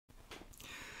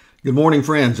Good morning,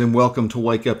 friends, and welcome to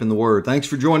Wake Up in the Word. Thanks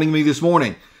for joining me this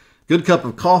morning. Good cup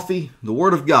of coffee, the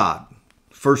Word of God.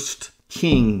 1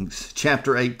 Kings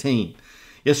chapter 18.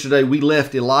 Yesterday we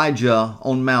left Elijah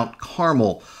on Mount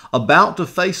Carmel, about to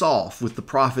face off with the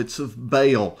prophets of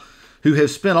Baal, who have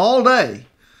spent all day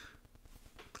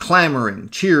clamoring,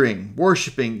 cheering,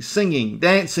 worshiping, singing,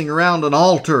 dancing around an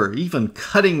altar, even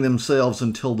cutting themselves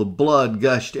until the blood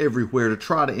gushed everywhere to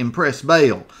try to impress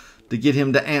Baal, to get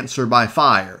him to answer by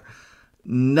fire.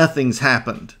 Nothing's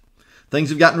happened. Things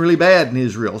have gotten really bad in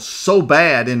Israel. So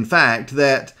bad, in fact,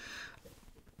 that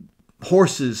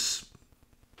horses,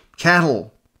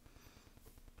 cattle,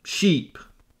 sheep,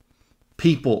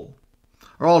 people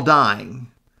are all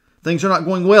dying. Things are not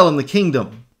going well in the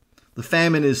kingdom. The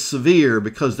famine is severe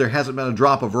because there hasn't been a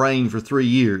drop of rain for 3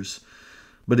 years.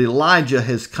 But Elijah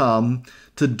has come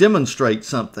to demonstrate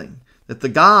something. That the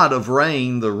God of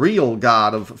rain, the real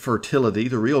God of fertility,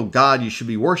 the real God you should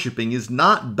be worshiping is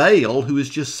not Baal, who is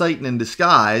just Satan in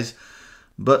disguise,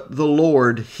 but the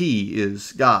Lord, He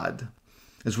is God.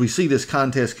 As we see this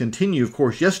contest continue, of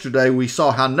course, yesterday we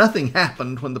saw how nothing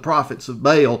happened when the prophets of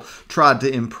Baal tried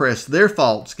to impress their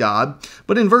false god.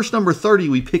 But in verse number 30,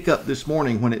 we pick up this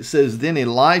morning when it says, "Then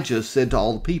Elijah said to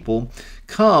all the people,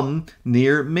 'Come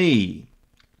near me.'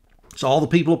 So all the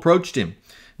people approached him.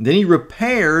 Then he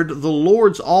repaired the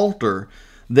Lord's altar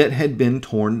that had been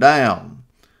torn down."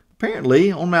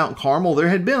 Apparently, on Mount Carmel, there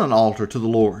had been an altar to the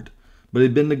Lord, but it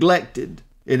had been neglected.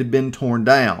 It had been torn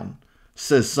down.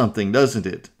 Says something, doesn't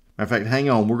it? Matter of fact, hang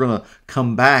on. We're going to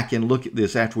come back and look at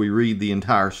this after we read the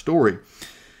entire story.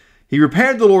 He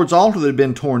repaired the Lord's altar that had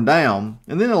been torn down,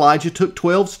 and then Elijah took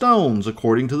 12 stones,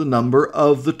 according to the number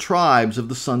of the tribes of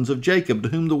the sons of Jacob, to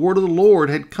whom the word of the Lord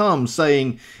had come,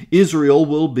 saying, "Israel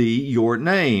will be your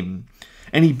name."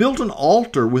 And he built an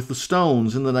altar with the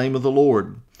stones in the name of the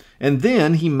Lord. And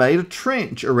then he made a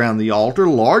trench around the altar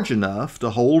large enough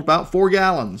to hold about 4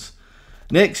 gallons.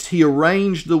 Next, he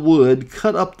arranged the wood,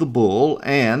 cut up the bull,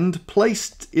 and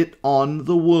placed it on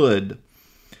the wood.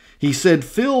 He said,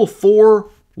 "Fill 4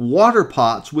 water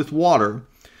pots with water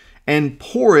and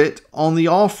pour it on the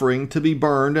offering to be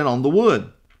burned and on the wood."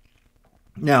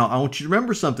 Now, I want you to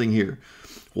remember something here.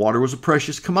 Water was a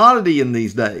precious commodity in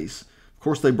these days. Of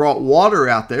course, they brought water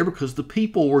out there because the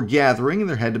people were gathering and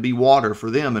there had to be water for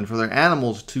them and for their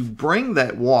animals. To bring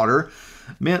that water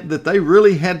meant that they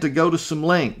really had to go to some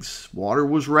lengths. Water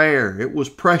was rare. It was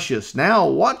precious. Now,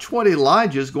 watch what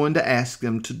Elijah is going to ask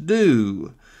them to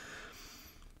do.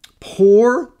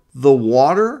 Pour the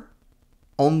water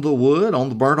on the wood, on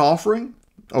the burnt offering?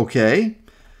 Okay.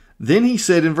 Then he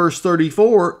said in verse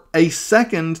 34, a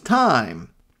second time.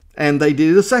 And they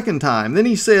did it a second time. Then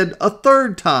he said a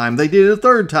third time. They did it a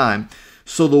third time.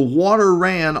 So the water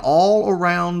ran all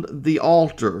around the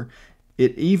altar.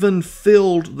 It even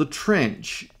filled the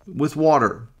trench with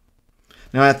water.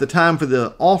 Now at the time for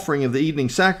the offering of the evening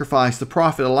sacrifice, the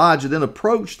prophet Elijah then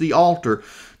approached the altar,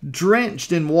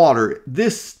 drenched in water.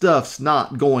 This stuff's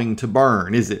not going to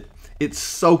burn, is it? It's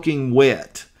soaking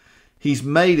wet. He's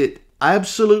made it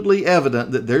absolutely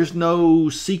evident that there's no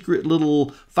secret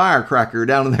little firecracker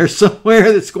down in there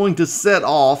somewhere that's going to set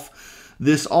off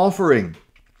this offering.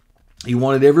 He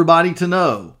wanted everybody to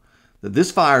know that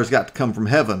this fire's got to come from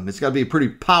heaven. It's got to be a pretty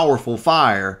powerful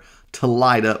fire to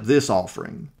light up this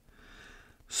offering.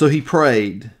 So he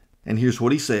prayed, and here's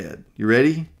what he said. You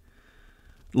ready?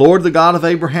 "Lord, the God of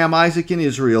Abraham, Isaac, and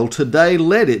Israel, today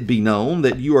let it be known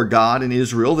that you are God in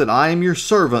Israel, that I am your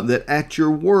servant, that at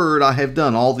your word I have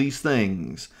done all these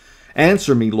things.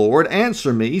 Answer me, Lord,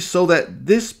 answer me, so that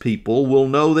this people will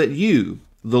know that you,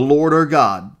 the Lord, are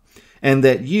God, and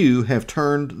that you have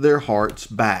turned their hearts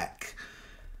back."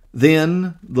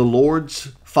 Then the Lord's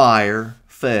fire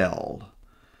fell,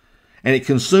 and it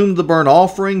consumed the burnt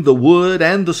offering, the wood,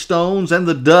 and the stones, and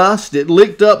the dust. It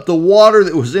licked up the water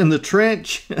that was in the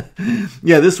trench.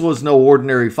 Yeah, this was no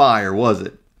ordinary fire, was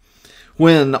it?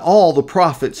 When all the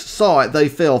prophets saw it, they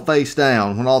fell face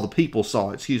down. When all the people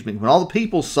saw it, When all the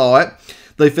people saw it,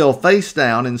 they fell face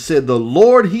down and said, "The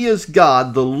Lord, He is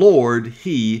God. The Lord,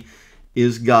 He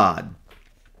is God."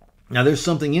 Now, there's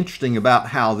something interesting about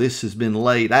how this has been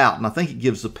laid out, and I think it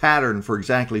gives a pattern for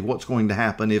exactly what's going to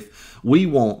happen if we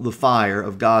want the fire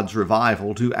of God's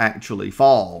revival to actually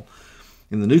fall.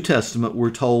 In the New Testament, we're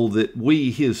told that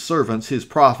we, His servants, His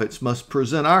prophets, must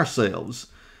present ourselves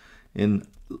in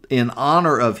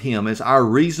honor of Him as our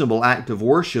reasonable act of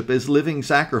worship as living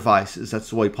sacrifices.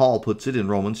 That's the way Paul puts it in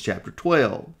Romans chapter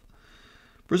 12.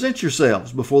 Present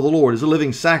yourselves before the Lord as a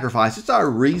living sacrifice. It's our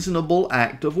reasonable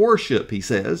act of worship, he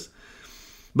says.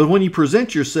 But when you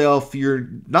present yourself, you're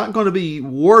not going to be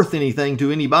worth anything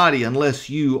to anybody unless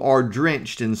you are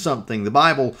drenched in something. The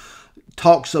Bible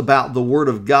talks about the Word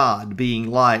of God being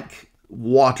like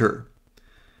water.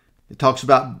 It talks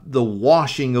about the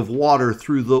washing of water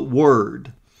through the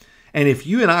Word. And if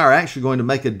you and I are actually going to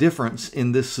make a difference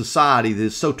in this society that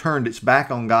has so turned its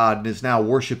back on God and is now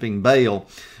worshiping Baal,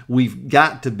 we've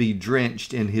got to be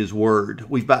drenched in His Word.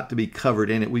 We've got to be covered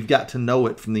in it. We've got to know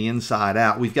it from the inside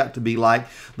out. We've got to be like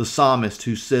the psalmist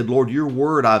who said, Lord, your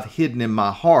Word I've hidden in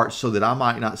my heart so that I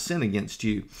might not sin against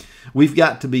you. We've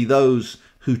got to be those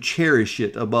who cherish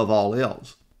it above all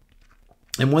else.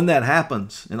 And when that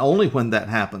happens, and only when that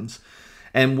happens,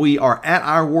 and we are at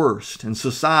our worst, and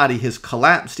society has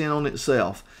collapsed in on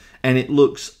itself, and it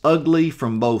looks ugly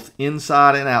from both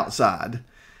inside and outside,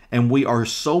 and we are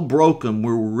so broken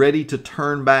we're ready to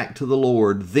turn back to the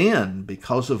Lord, then,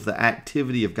 because of the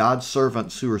activity of God's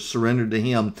servants who are surrendered to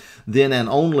Him, then and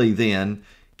only then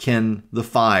can the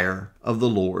fire of the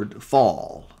Lord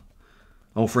fall.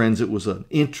 Oh, friends, it was an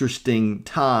interesting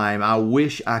time. I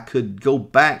wish I could go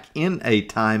back in a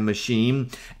time machine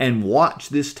and watch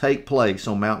this take place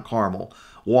on Mount Carmel.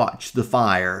 Watch the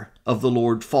fire of the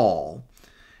Lord fall.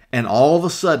 And all of a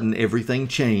sudden, everything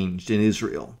changed in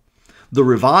Israel. The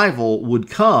revival would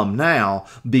come now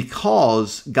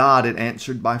because God had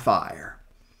answered by fire.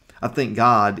 I think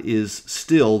God is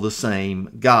still the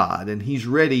same God, and He's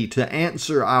ready to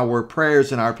answer our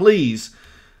prayers and our pleas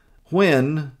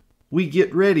when we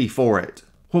get ready for it,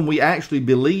 when we actually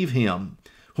believe Him,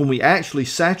 when we actually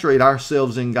saturate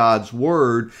ourselves in God's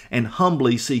Word and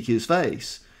humbly seek His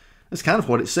face. That's kind of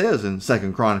what it says in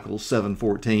 2 Chronicles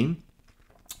 7:14.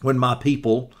 When my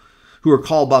people who are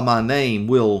called by my name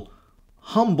will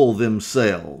humble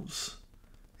themselves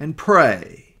and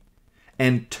pray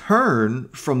and turn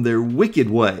from their wicked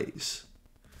ways,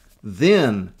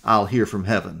 then I'll hear from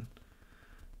heaven.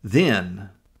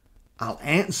 Then I'll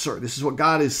answer. This is what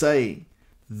God is saying.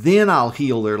 Then I'll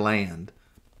heal their land,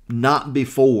 not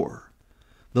before.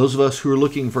 Those of us who are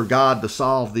looking for God to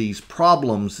solve these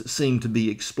problems that seem to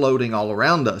be exploding all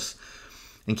around us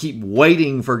and keep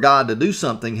waiting for God to do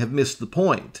something have missed the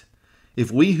point.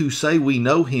 If we who say we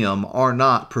know Him are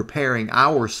not preparing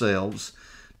ourselves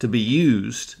to be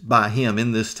used by Him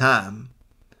in this time,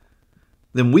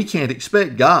 then we can't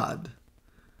expect God,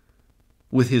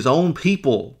 with His own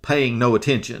people paying no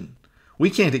attention, we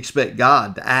can't expect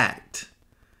God to act.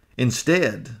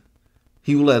 Instead,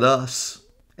 He will let us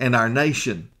and our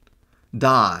nation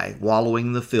die wallowing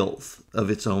in the filth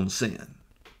of its own sin.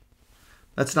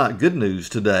 That's not good news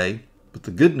today, but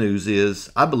the good news is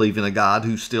I believe in a God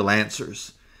who still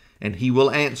answers, and He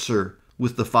will answer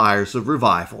with the fires of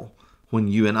revival when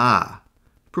you and I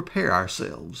prepare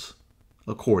ourselves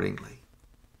accordingly.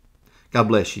 God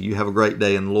bless you. You have a great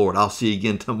day in the Lord. I'll see you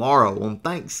again tomorrow on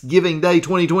Thanksgiving Day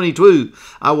 2022.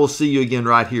 I will see you again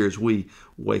right here as we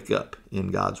wake up in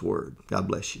God's Word. God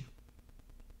bless you.